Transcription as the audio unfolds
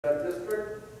that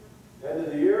district. End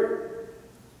of the year,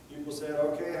 people said,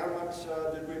 okay, how much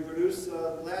did we produce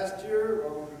last year?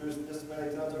 Well, we produced this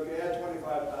many tons. Okay, add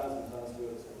 25,000 tons to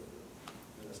it.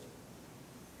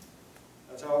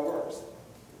 That's how it works.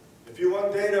 If you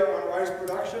want data on rice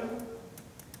production,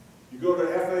 you go to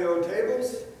FAO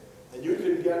tables, and you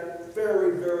can get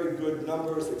very, very good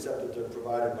numbers, except that they're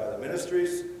provided by the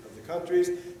ministries of the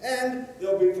countries, and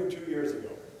they'll be for 2 years ago.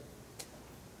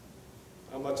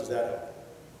 How much does that help?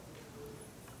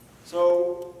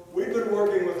 So we've been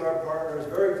working with our partners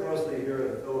very closely here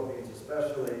in the Philippines,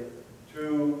 especially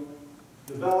to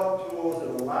develop tools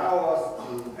that allow us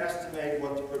to estimate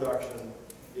what the production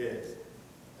is.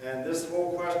 And this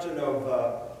whole question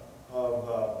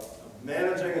of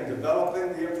managing and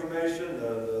developing the information,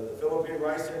 the Philippine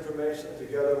rice information,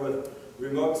 together with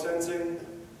remote sensing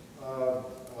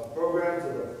programs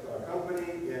of a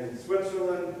company in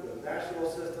Switzerland, the national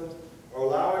systems, are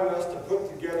allowing us to put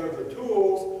together the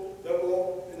tools that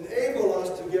will enable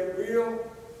us to get real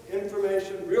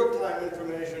information, real-time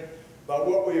information about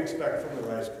what we expect from the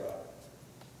rice crop.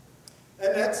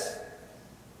 And that's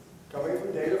coming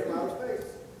from data from outer space,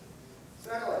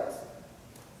 satellites,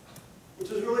 which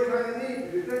is really kind of neat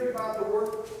if you think about the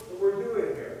work that we're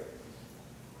doing here.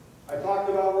 I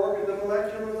talked about work at the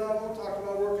molecular level, talked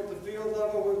about work at the field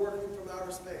level. We're working from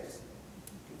outer space,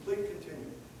 complete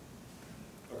continuum,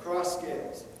 across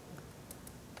scales.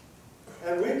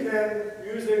 And we can,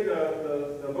 using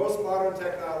the most modern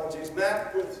technologies,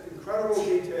 map with incredible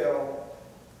detail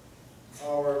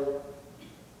our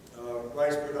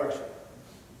rice production.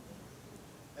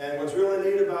 And what's really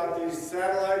neat about these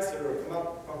satellites that have come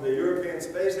up from the European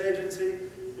Space Agency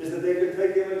is that they can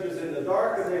take images in the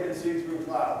dark and they can see through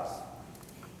clouds.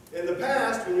 In the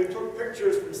past, when you took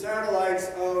pictures from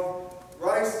satellites of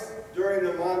rice during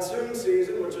the monsoon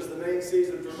season, which is the main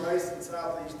season for rice in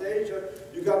Southeast Asia,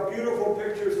 you got beautiful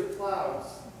pictures of clouds,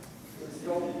 which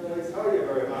don't really tell you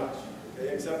very much,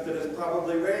 okay, except that it's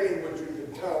probably raining, which you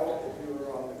can tell if you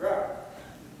were on the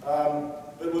ground.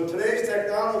 But with today's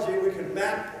technology, we can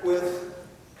map with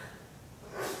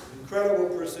incredible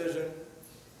precision.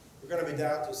 We're going to be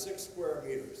down to 6 square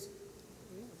meters,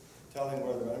 telling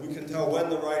where the rice. We can tell when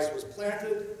the rice was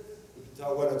planted. We can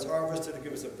tell when it's harvested to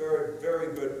give us a very,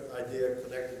 very good idea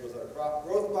connected with our crop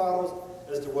growth models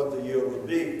as to what the yield would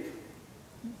be.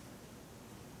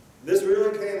 This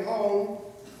really came home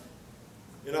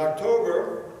in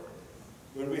October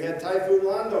when we had Typhoon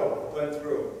Lando went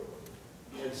through.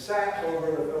 It sat over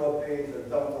the Philippines and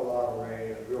dumped a lot of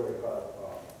rain and really caused a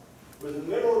problem. It was in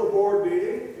the middle of the board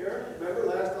meeting here, remember,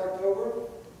 last October?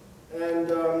 And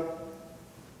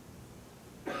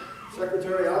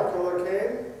Secretary Alcala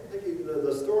came. I think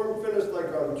the storm finished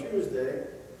like on Tuesday.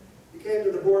 He came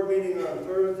to the board meeting on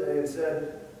Thursday and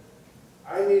said,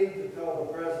 I need to tell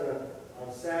the president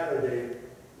on Saturday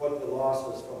what the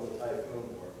losses from the typhoon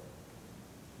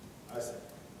were. I said,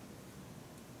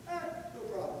 no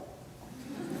problem.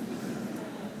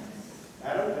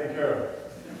 Adam, take care of it.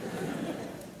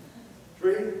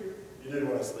 Tree, you didn't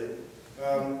want to sleep.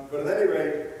 But at any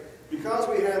rate, because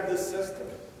we had this system,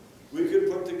 we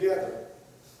could put together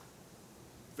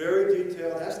very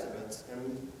detailed estimates,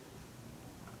 and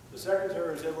the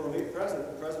secretary was able to meet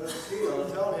President Aquino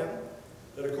and tell him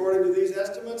that according to these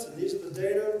estimates, and these are the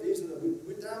data,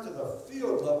 we're down to the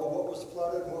field level, what was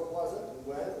flooded, what wasn't, and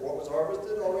when, what was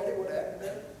harvested already, what happened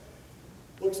there.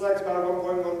 Looks like it's about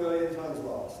 1.1 million tons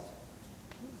lost.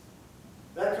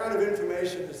 That kind of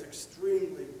information is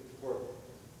extremely important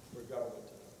for government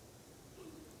to know.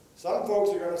 Some folks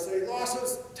are going to say,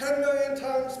 losses, 10 million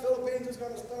tons, Philippines is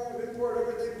going to starve, import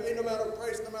everything, pay no matter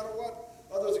price, no matter what.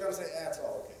 Others are going to say, it's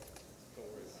all okay.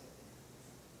 Don't worry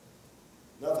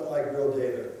about it. Nothing like real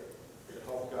data to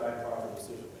help guide proper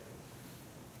decision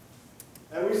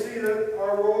making. And we see that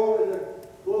our role in the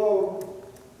globe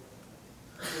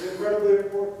is incredibly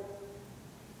important.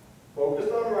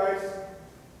 Focused on rice,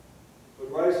 but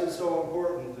rice is so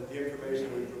important that the information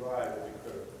we provide will be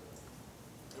critical.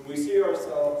 And we see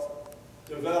ourselves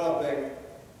developing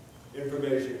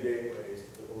information gateways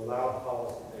that will allow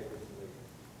policymakers to make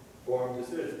informed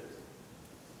decisions.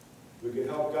 We can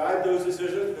help guide those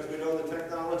decisions because we know the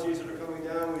technologies that are coming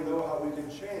down, we know how we can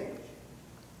change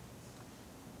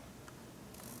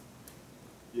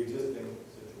the existing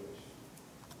situation.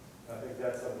 I think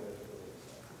that's something that's really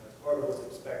exciting. That's part of what's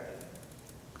expected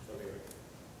from here.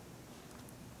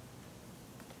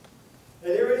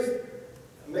 And here is,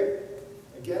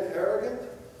 again, arrogant.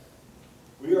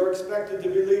 We are expected to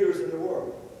be leaders in the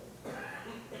world.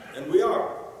 And we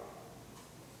are.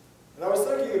 And I was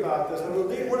thinking about this. I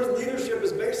mean, what is leadership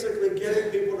is basically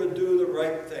getting people to do the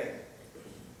right thing.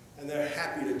 and they're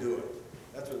happy to do it.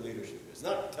 That's what leadership is.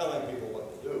 Not telling people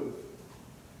what to do,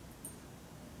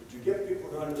 but you get people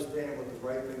to understand what the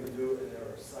right thing to do, and they're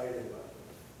excited about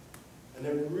it. And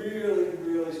it really,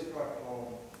 really struck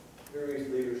home IRRI's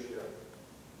leadership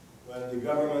when the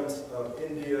governments of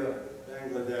India,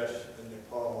 Bangladesh, and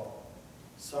Nepal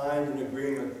signed an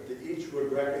agreement that each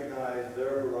would recognize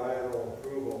their varietal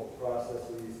approval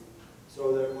processes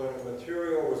so that when a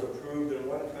material was approved in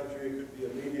one country, it could be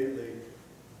immediately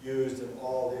used in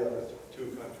all the other two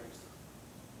countries.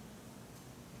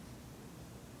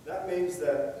 That means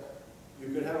that you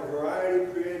could have a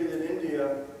variety created in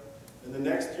India, and the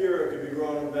next year it could be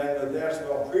grown in Bangladesh,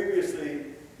 while previously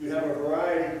you have a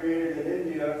variety created in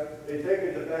India, they take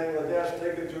it to Bangladesh,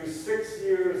 take it through 6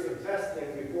 years of testing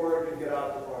before it could get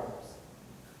out to farmers.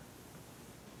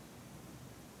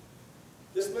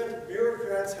 This meant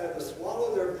bureaucrats had to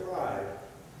swallow their pride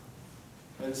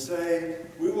and say,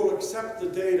 we will accept the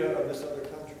data of this other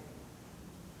country.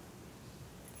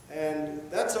 And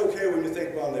that's okay when you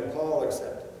think, well, Nepal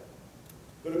accepted it.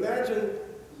 But imagine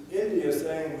India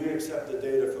saying, we accept the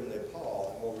data from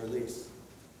Nepal and we'll release.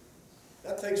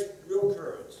 That takes real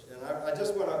courage. And I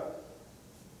just want to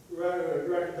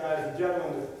recognize the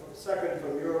gentleman, second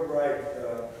from IRRI,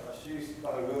 Ashish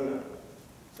Padaguna,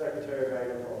 Secretary of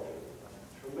Agriculture.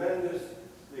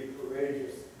 Tremendously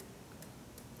courageous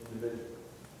individual.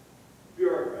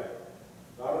 Bureaucrat,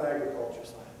 not an agriculture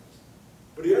scientist.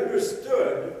 But he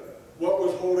understood what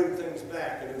was holding things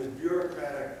back, and it was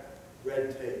bureaucratic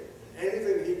red tape. And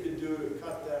anything he could do to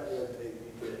cut that red tape,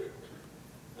 he did.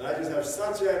 And I just have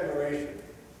such admiration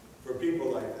for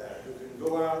people like that, who can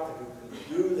go out and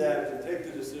who can do that, and take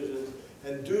the decisions,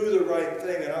 and do the right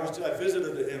thing. And I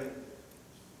visited him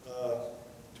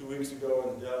 2 weeks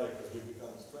ago in Delhi because we've become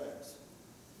friends.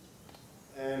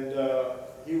 And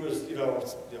he was,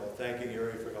 thanking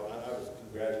IRRI for going. I was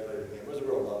congratulating him. It was a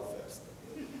real love fest.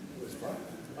 It was fun.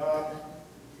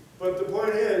 But the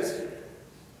point is,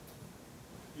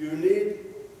 you need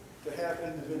to have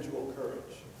individual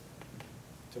courage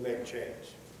to make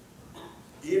change,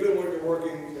 even when you're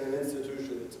working in an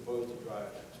institution that's supposed to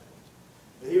drive that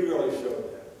change. And he really showed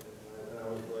that. And I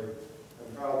was really,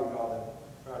 I'm proud to call him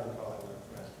my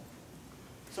friend.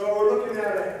 So we're looking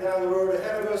at it down the road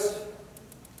ahead of us.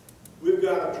 We've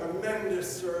got a tremendous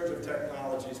surge of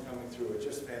technologies coming through. It's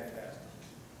just fantastic.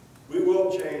 We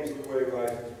will change the way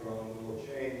rice is grown. We will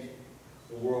change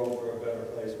the world for a better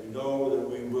place. We know that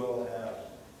we will have,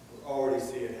 we already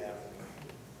see it happening.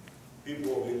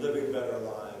 People will be living better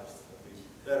lives, they'll be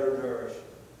better nourished.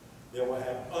 They will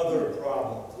have other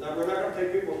problems. Now, we're not going to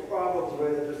take people's problems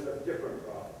away, they just have different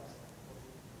problems.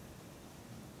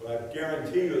 But I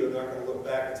guarantee you they're not going to look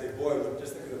back and say, boy, look,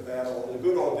 just think of the battle in the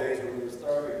good old days when we were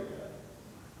starving again.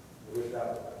 I wish that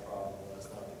was my problem, but that's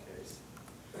not the case.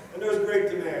 And there's great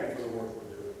demand for the work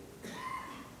we're doing.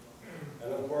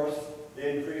 And of course, the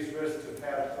increased risk of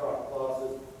catastrophic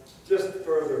losses just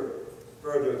further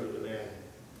the demand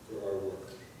for our work.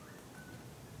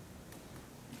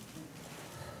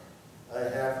 I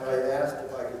asked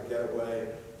if I could get away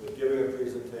with giving a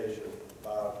presentation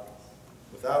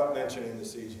without mentioning the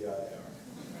CGIAR.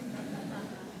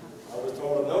 I was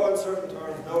told in no uncertain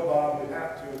terms, no, Bob, you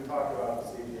have to talk about the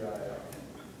CGIAR.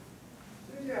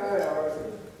 CGIAR is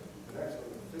an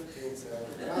excellent 15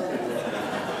 century.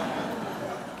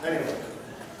 Anyway,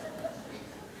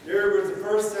 IRRI was the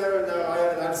first center. Now,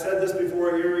 and I've said this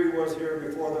before, IRRI was here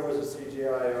before there was a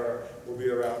CGIAR, will be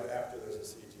around after there's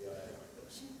a CGIAR.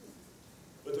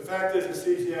 But the fact is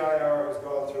the CGIAR has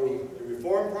gone through a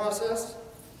reform process.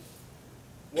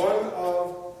 One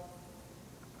of,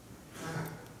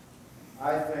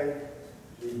 I think,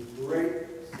 the great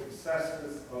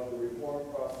successes of the reform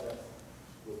process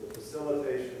was the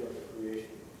facilitation of the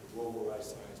creation of the Global Rice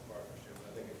Science Partnership.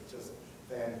 I think it's just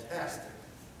fantastic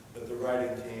that the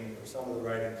writing team, or some of the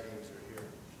writing teams, are here.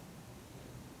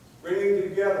 Bringing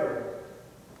together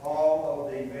all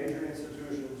of the major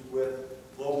institutions with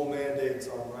global mandates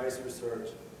on rice research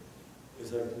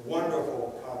is a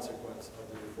wonderful consequence of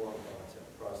the reform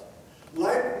process.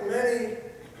 Like many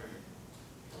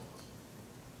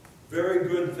very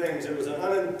good things, it was an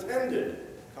unintended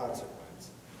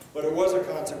consequence, but it was a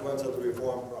consequence of the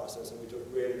reform process, and we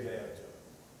took great advantage of it.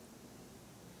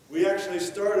 We actually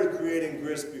started creating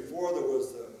GRIS before there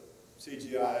was the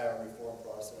CGIAR reform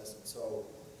process, and so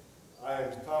I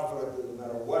am confident that no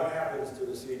matter what happens to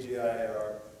the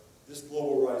CGIAR, this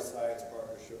Global Rice Science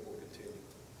Partnership will continue.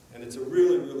 And it's a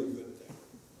really, really good thing.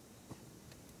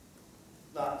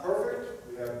 Not perfect,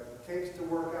 we have kinks to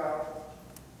work out,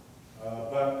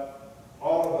 but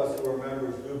all of us who are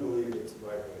members do believe it's the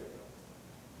right way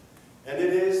to go. And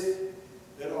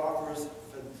it offers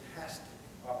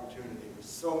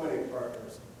so many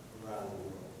partners around the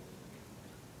world.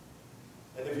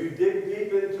 And if you dig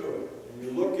deep into it, and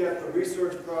you look at the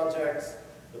research projects,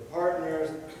 the partners,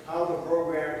 how the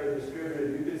programs are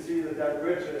distributed, you can see that that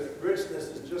richness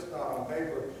is just not on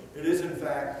paper. It is, in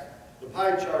fact, the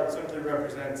pie chart simply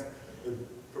represents the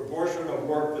proportion of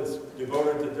work that's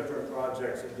devoted to different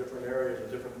projects in different areas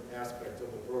and different aspects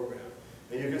of the program.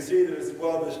 And you can see that it's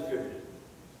well distributed.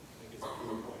 I think it's 2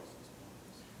 points.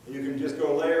 And you can just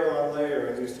go layer on layer,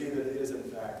 and you see that it is, in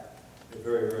fact, a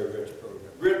very, very rich program.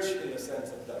 Rich in the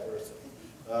sense of diversity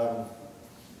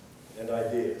and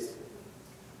ideas.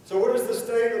 So what is the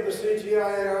state of the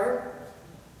CGIAR?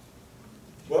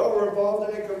 Well, we're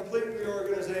involved in a complete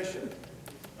reorganization.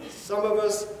 Some of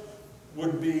us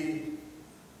would be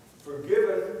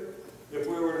forgiven if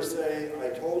we were to say, I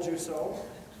told you so.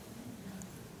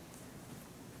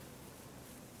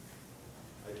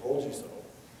 I told you so.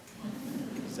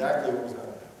 Exactly what was going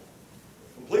to happen.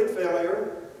 Complete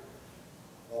failure,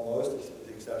 almost, with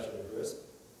the exception of risk.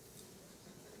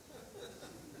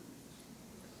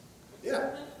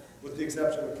 Yeah, with the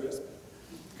exception of risk.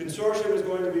 Consortium is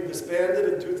going to be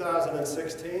disbanded in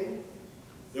 2016.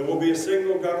 There will be a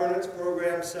single governance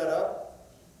program set up.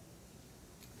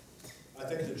 I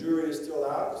think the jury is still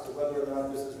out as to whether or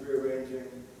not this is rearranging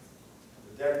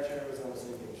the deck chairs on a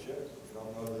sinking ship. We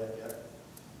don't know that yet.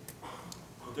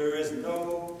 But there is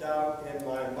no doubt in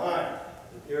my mind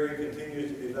that IRRI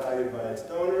continues to be valued by its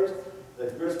donors,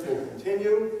 that GRISP will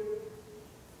continue.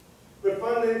 But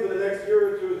funding for the next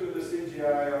year or two through the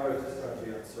CGIAR is just going to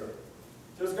be uncertain.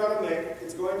 It's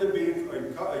going to be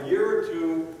a year or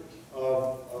two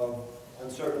of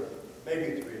uncertainty.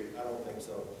 Maybe 3, I don't think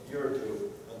so. A year or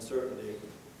 2, uncertainty.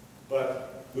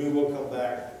 But we will come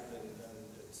back and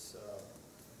it's...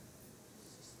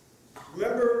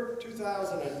 Remember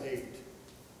 2008,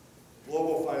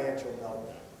 global financial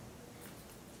meltdown.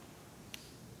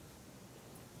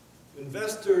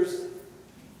 Investors...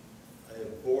 I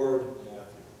have bored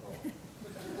Matthew.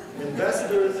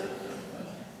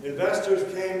 Investors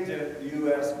came to the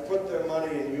U.S., put their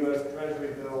money in U.S.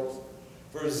 Treasury bills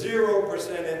for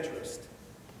 0% interest.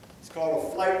 It's called a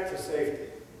flight to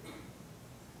safety.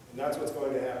 And that's what's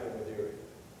going to happen with IRRI.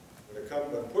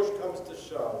 When push comes to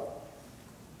shove,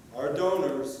 our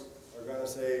donors are going to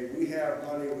say, we have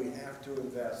money, we have to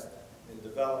invest in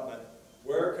development.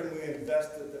 Where can we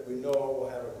invest it that we know will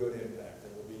have a good impact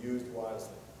and will be used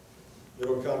wisely?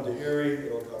 It'll come to IRRI,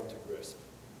 it'll come to GRISP.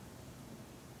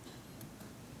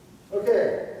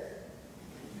 Okay,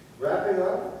 wrapping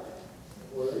up.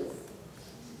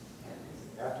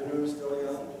 Afternoon is still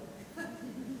young.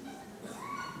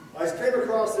 I came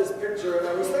across this picture and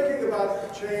I was thinking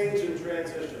about change and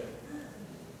transition.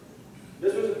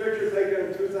 This was a picture taken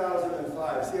in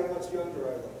 2005. See how much younger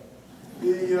I look.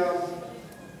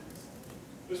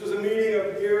 This was a meeting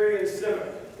of IRRI and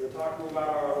CIVIC. We were talking about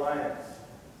our alliance.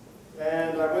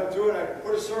 And I went through and I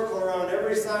put a circle around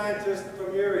every scientist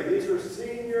from IRRI. These are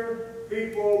senior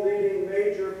people leading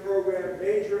major programs,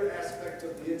 major aspects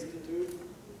of the Institute.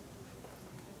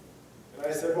 And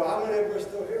I said, well, how many of them are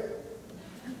still here?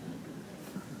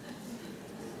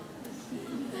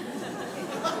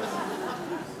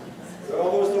 They're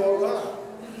almost all gone.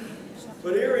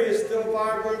 But IRRI is still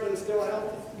vibrant and still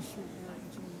healthy.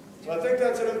 So I think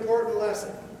that's an important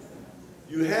lesson.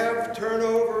 You have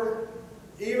turnover,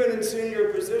 even in senior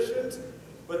positions,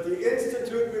 but the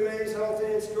Institute remains healthy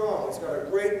and strong. It's got a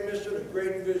great mission, a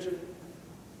great vision,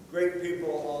 great people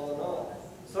all in all.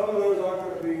 Some of those aren't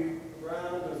going to be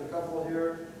around. There's a couple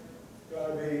here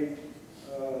going to be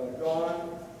gone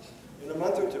in a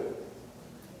month or 2.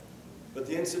 But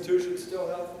the institution's still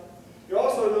healthy. You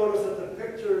also notice that the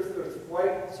pictures, there's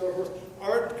white, so forth,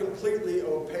 aren't completely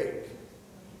opaque.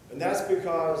 And that's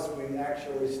because we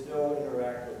actually still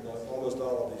interact with almost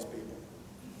all of these people.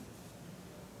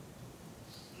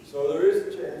 So there is a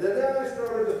change. Then I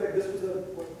started to think, this was a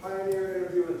pioneer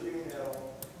interview with Gene Hill.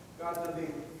 Got to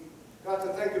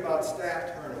think about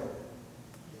staff turnover.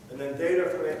 And then data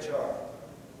from HR.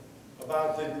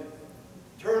 About the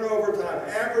turnover time.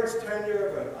 Average tenure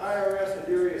of an IRS at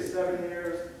IRRI is 7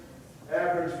 years.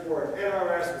 Average for an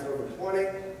NRS is over 20.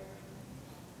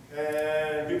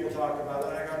 And people talk about it,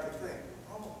 and I got to think,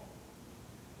 oh,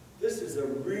 this is a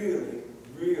really,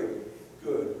 really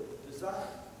good design.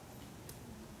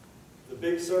 The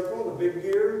big circle, the big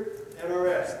gear,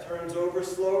 NRS turns over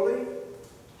slowly.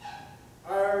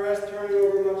 IRS turning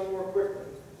over much more quickly.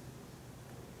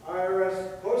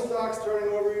 IRS postdocs turning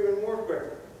over even more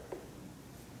quickly.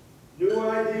 New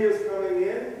ideas coming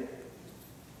in,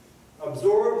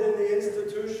 absorbed in the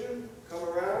institution, come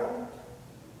around,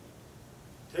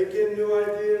 take in new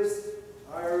ideas,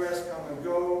 IRS come and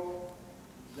go,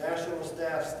 national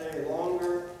staff stay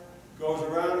longer, goes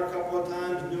around a couple of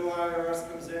times, new IRS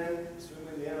comes in,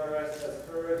 assuming the NRS has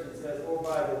courage and says, oh,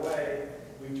 by the way,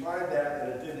 we tried that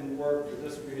and it didn't work for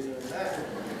this reason and that.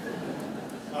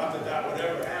 Not that that would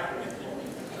ever happen.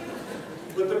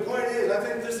 But the point is, I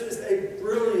think this is a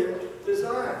brilliant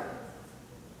design.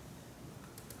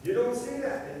 You don't see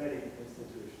that in many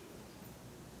institutions.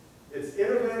 It's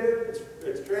innovative,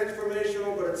 it's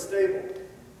transformational, but it's stable.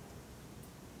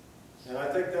 And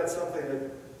I think that's something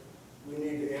that we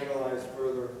need to analyze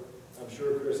further. I'm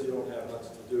sure, Chris, you don't have much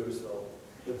to do, so.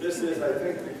 But this is, I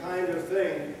think, the kind of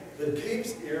thing that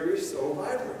keeps IRRI so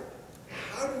vibrant.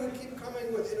 How do we keep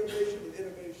coming with innovation and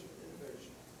innovation and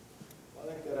innovation? I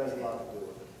think that has a lot to do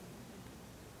with it.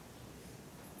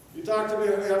 You talked to me,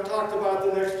 I've talked about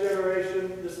the next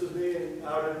generation. This is me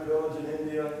out in a village in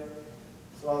India.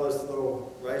 Saw this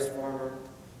little rice farmer.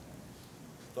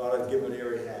 Thought I'd give him an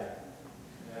IRRI hat.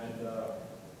 And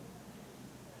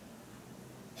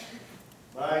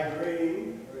my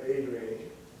dream, or a dream,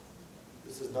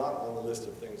 this is not on the list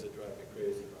of things that drive me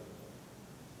crazy,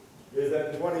 is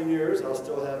that in 20 years I'll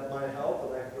still have my health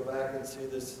and I can go back and see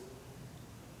this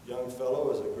young fellow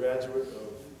as a graduate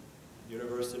of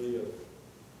University of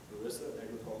Larissa,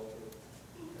 Agricultural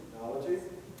Technology,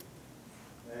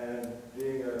 and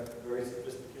being a very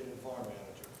sophisticated farm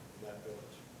manager in that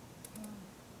village.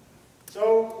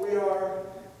 So we are,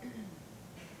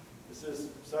 this is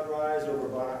sunrise over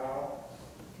Banahao.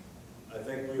 I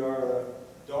think we are the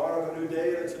dawn of a new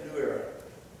day and it's a new era.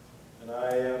 And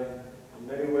I am in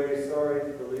many ways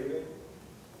sorry for leaving.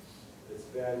 It's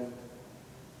been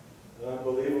an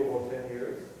unbelievable 10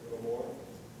 years, a little more.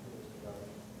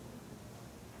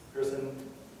 Kristen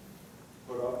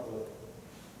put up with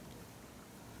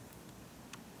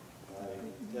my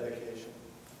dedication,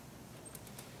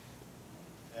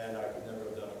 and I could never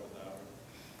have done it without her.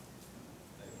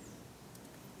 Thank you.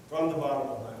 From the bottom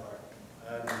of my heart.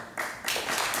 And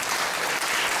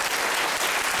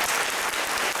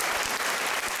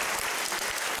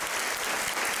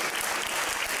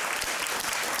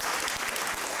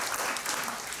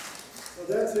so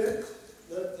that's it.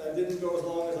 I didn't go as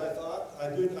long as I thought. I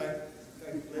bring me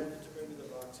the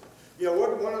box here. Yeah,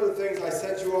 one of the things I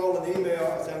sent you all an email,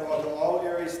 I sent all to all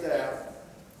IRRI staff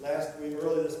last week,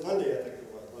 early this Monday, I think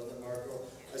it was, wasn't it, Marco?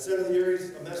 I sent a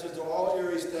message to all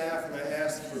IRRI staff and I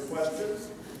asked for questions.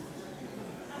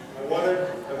 I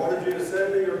wanted you to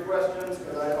send me your questions,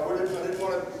 but I didn't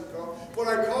want to call. When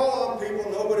I call on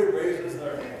people, nobody raises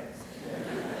their hands.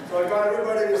 So I got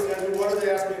everybody to send me, wanted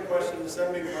to ask me a question, to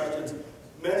send me questions.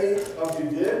 Many of you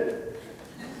did.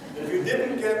 If you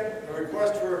didn't get a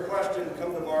request for a question,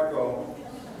 come to Marco,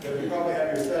 because you probably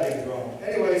have your settings wrong.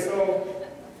 Anyway, so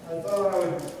I thought I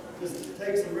would just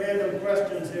take some random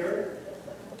questions here.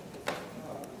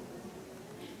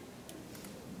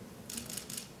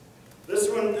 This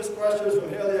question is from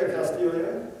Helia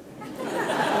Castilla.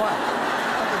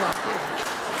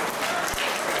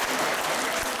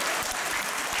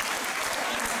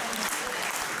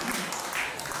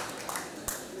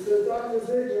 He says, Dr.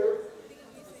 Zeigler,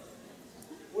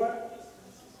 what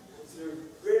is your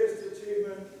greatest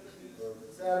achievement or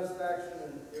satisfaction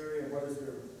in IRRI, and what is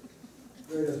your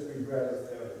greatest regret or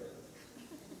failure?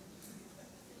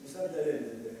 You sent that in,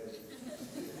 didn't you?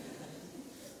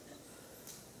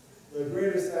 The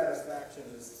greatest satisfaction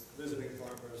is visiting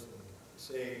farmers and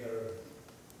seeing their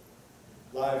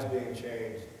lives being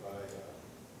changed by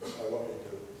what we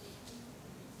do.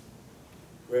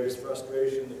 Greatest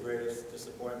frustration, the greatest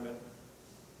disappointment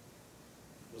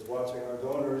was watching our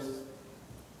donors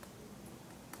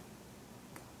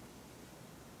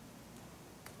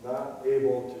not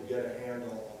able to get a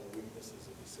handle on the weaknesses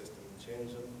of the system and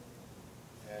change them,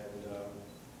 and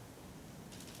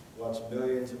watch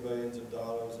millions and millions of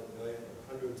dollars and millions,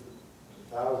 hundreds and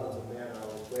thousands of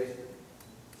man-hours wasted.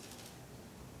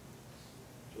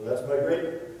 So that's my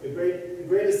the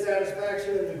greatest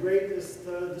satisfaction and the greatest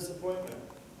disappointment.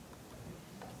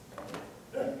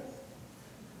 Yeah.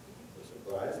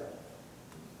 Surprise.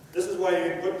 This is why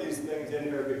you put these things in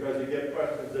here, because you get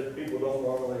questions that people don't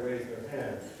normally raise their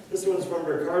hand. This one's from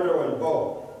Ricardo and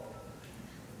Bo.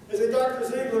 They say, Dr.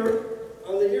 Zeigler,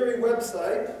 on the IRRI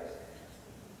website,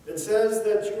 it says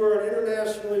that you are an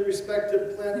internationally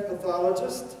respected plant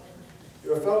pathologist.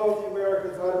 You're a fellow of the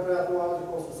American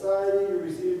Phytopathological Society. You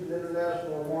received an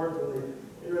international award from the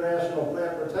International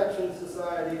Plant Protection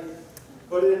Society.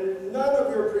 But in none of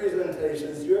your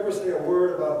presentations do you ever say a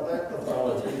word about plant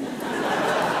pathology.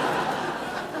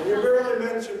 And you barely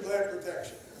mention plant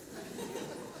protection.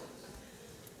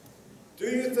 Do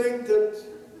you think that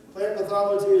plant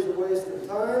pathology is a waste of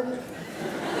time?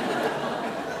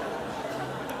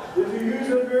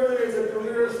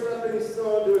 stepping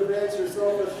stone to advance your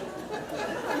selfish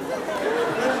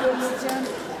ambitions?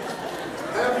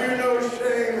 Have you no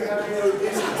shame? Have you no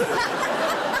decency?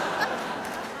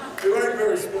 You ain't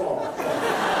very small.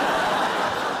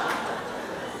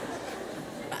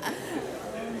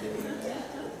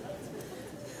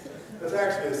 That's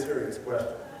actually a serious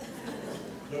question.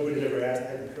 Nobody ever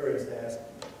had the courage to ask.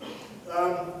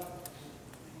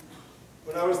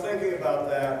 When I was thinking about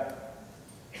that,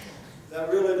 that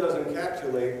really does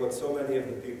encapsulate what so many of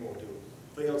the people do.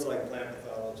 Fields like plant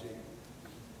pathology,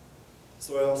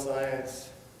 soil science,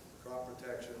 crop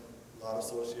protection, a lot of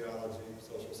sociology,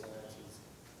 social sciences,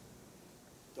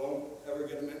 don't ever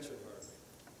get a mention hardly,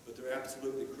 but they're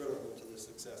absolutely critical to the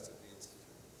success of the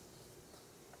Institute.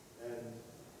 And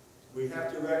we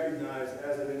have to recognize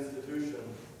as an institution,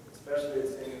 especially at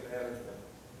senior management,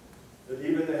 that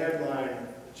even the headline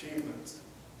achievements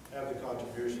have the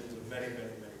contributions of many,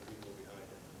 many, many people behind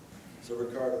it. So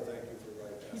Ricardo, thank you for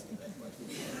asking that question.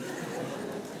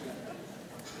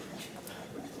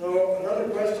 So another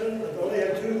question, I only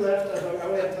have 2 left. I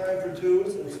only have time for 2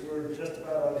 since we're just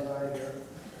about on time here.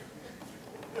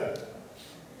 Good.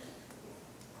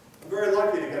 I'm very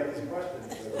lucky to get these questions.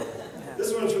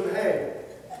 This one's from Hay.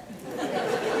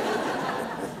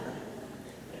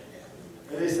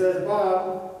 And he says,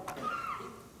 Bob,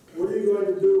 what are you going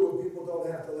to do when people don't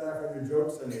have to laugh at your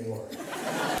jokes anymore?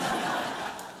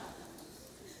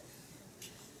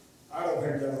 I don't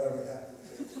think that'll ever happen.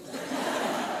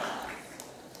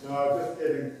 No, I'm just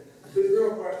kidding. His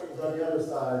real question's on the other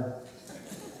side.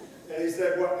 And he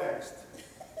said, what next?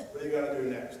 What are you going to do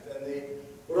next? And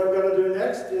what I'm going to do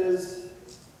next is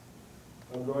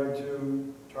I'm going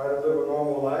to try to live a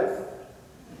normal life.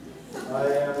 I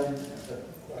am...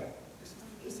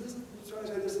 This is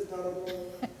not a normal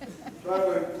life. Trying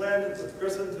to plan with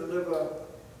Kristen to live a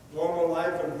normal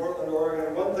life in Portland, Oregon.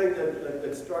 And one thing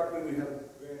that struck me, we have a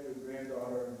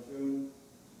granddaughter in June,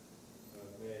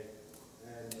 May,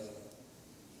 and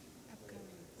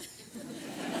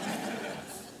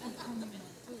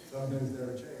some things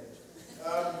never change.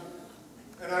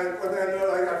 And I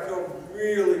feel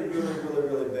really, really, really,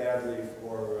 really badly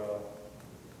for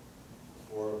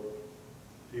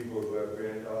people who have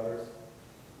granddaughters.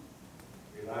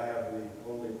 I have the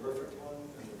only perfect one,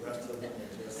 and the rest of them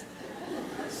are just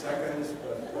seconds.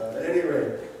 But at any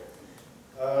rate,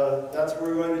 that's what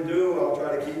we're going to do. I'll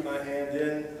try to keep my hand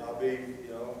in. I'll be,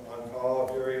 on call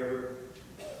if Yuri ever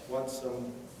wants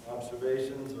some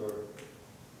observations, or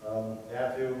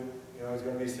Matthew, he's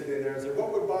going to be sitting there and say,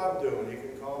 "What would Bob do?" And he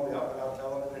can call me up, and I'll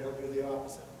tell him, and he'll do the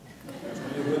opposite. That's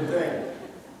going to be a good thing.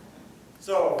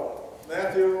 So,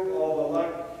 Matthew, all the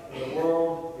luck in the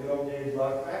world. You don't need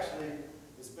luck. Actually,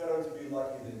 it's better to be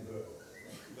lucky than good.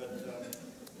 But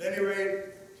at any rate,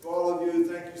 to all of you,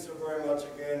 thank you so very much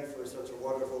again for such a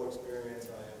wonderful experience. I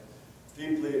am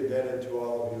deeply indebted to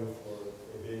all of you for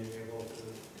being able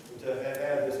to have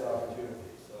had this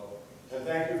opportunity. So, and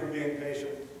thank you for being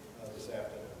patient this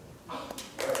afternoon.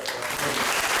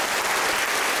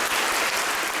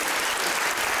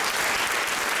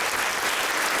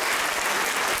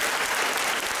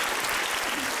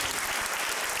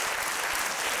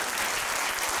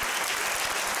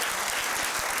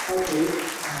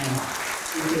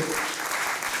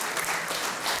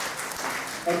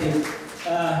 Okay.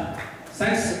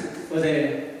 Thanks for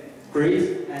the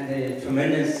great and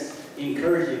tremendous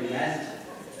encouraging message.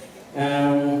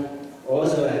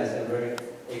 Also as a very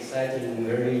exciting,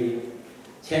 very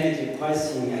challenging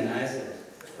question and answer.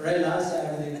 Right now,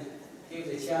 I will give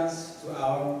the chance to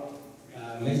our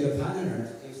major partner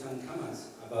to give some comments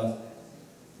about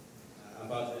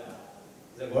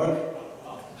the work.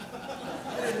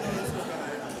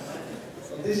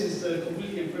 So this is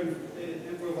completely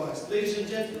improvised. Ladies and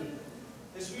gentlemen,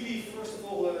 it's really, first of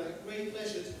all, a great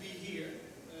pleasure to be here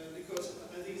because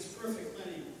I think it's perfect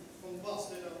timing from Bats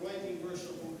that are writing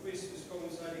workshop on Christmas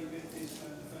coinciding with this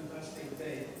fantastic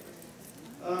day.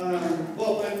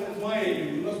 Well, I admire you.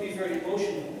 You must be very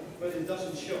emotional, but it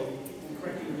doesn't show. You keep on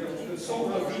cracking jokes, but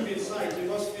somehow deep inside you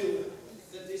must feel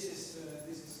that this is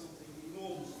something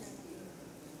enormous,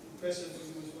 impressive for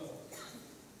you as well.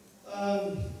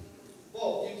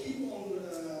 Well, you keep on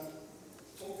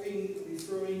talking,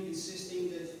 referring, insisting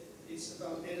that it's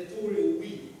about editorial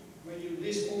we. When you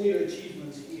list all your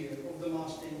achievements here of the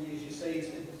last 10 years, you say it's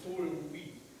editorial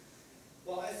we.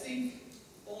 Well, I think,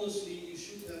 honestly, you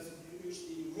should have used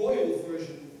the royal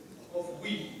version of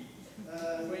we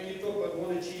when you talk about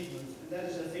one achievement, and that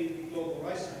is, I think, the Global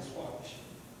Rice Science Partnership.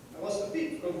 I was a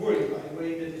bit worried, by the way,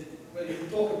 that whether you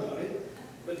talk about it,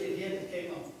 but in the end it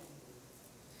came up.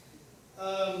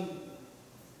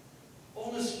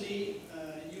 Honestly,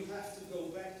 you have to go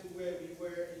back to where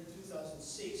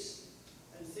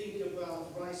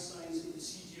rice science in the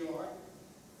CGR.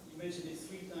 You mentioned it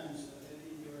 3 times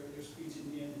in your speech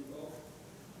in the end as well.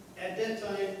 At that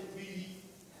time, really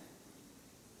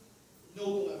no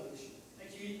collaboration.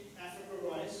 Actually, Africa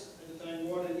Rice at the time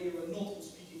more than IRRI were not on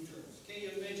speaking terms. Can you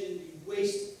imagine the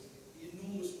waste, the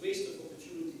enormous waste of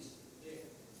opportunities there?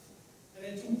 And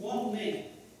then to one man,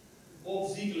 Bob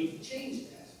Zeigler, to change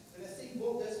that. And I think,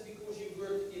 Bob, that's because you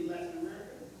worked in Latin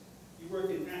America, you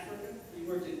worked in Africa, you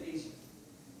worked in Asia.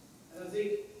 And I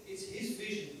think it's his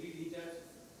vision, really, that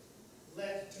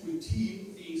led to a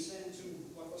team being sent to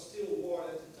what was still war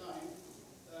at the time,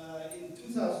 in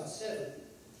 2007,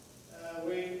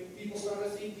 where people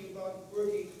started thinking about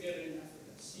working together in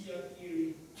Africa, SIA,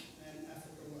 IRRI, and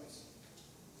Africa Rice.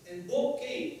 And Bob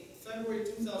came, February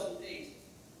 2008,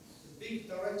 the big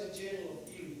Director General of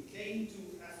IRRI, came to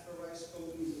Africa Rice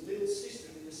Company, the little sister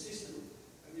in the system,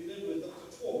 I remember Dr.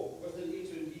 Twaw, who was then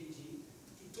interim DG,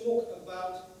 to talk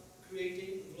about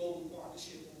creating a global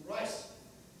partnership on rice.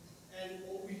 And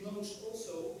we launched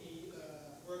also the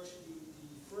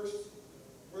first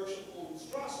workshop on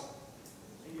Strasser.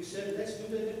 And you said, let's do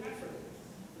that in Africa.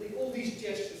 I think all these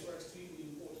gestures were extremely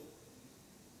important.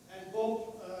 And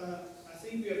Bob, I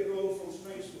think we have grown from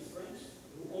strength to strength.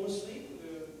 Honestly,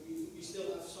 we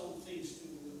still have some things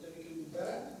that we can do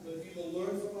better, but we will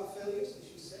learn from our failures, as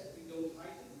you said. We don't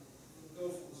hide them. We go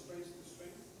from strength to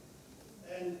strength.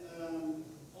 And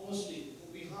honestly,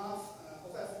 on behalf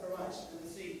of Africa Rice, and I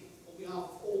think on behalf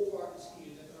of all partners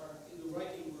here that are in the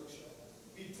writing workshop,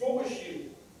 we promise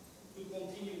you to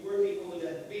continue working under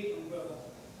that big umbrella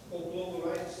called Global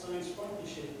Rice Science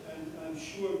Partnership. And I'm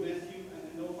sure Matthew and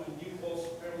I know my new boss,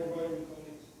 Harold Roy,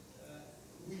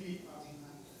 really are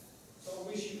behind that. So I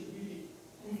wish you really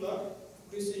good luck.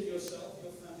 Visit yourself,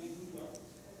 your family, good luck.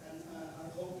 And I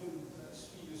hope to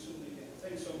see you soon again.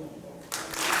 Thanks so much, Bob.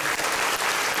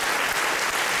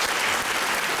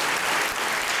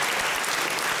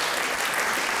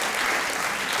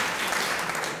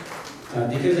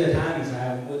 Because the times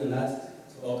I would not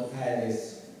to occupy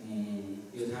this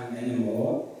your time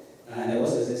anymore, and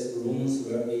also these rooms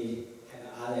where we had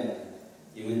other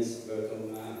events were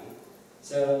going on.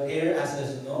 So here, as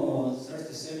a normal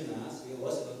Thursday seminars, we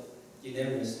also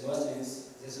deliver small things.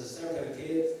 This is a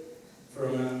certificate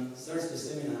from Thursday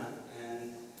seminar,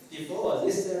 and before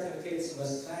this certificate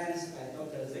was signed by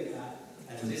Dr. Zeigler,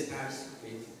 and this time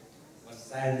it was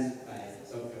signed by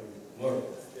Dr. Moore.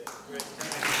 Great.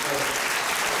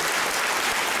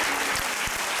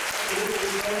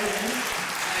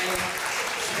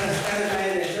 By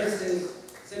the Thursday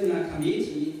seminar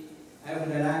committee, I would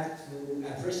like to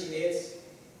appreciate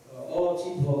all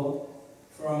people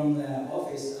from the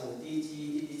Office of DG,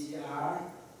 DDGR,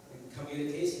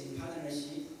 Communication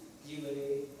Partnership,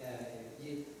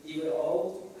 EVO,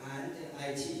 and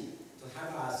IT to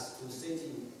help us to sit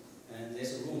in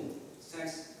this room.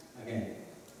 Thanks again.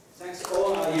 Thanks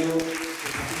all of you to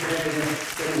participate in this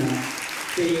seminar.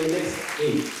 See you next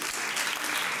week.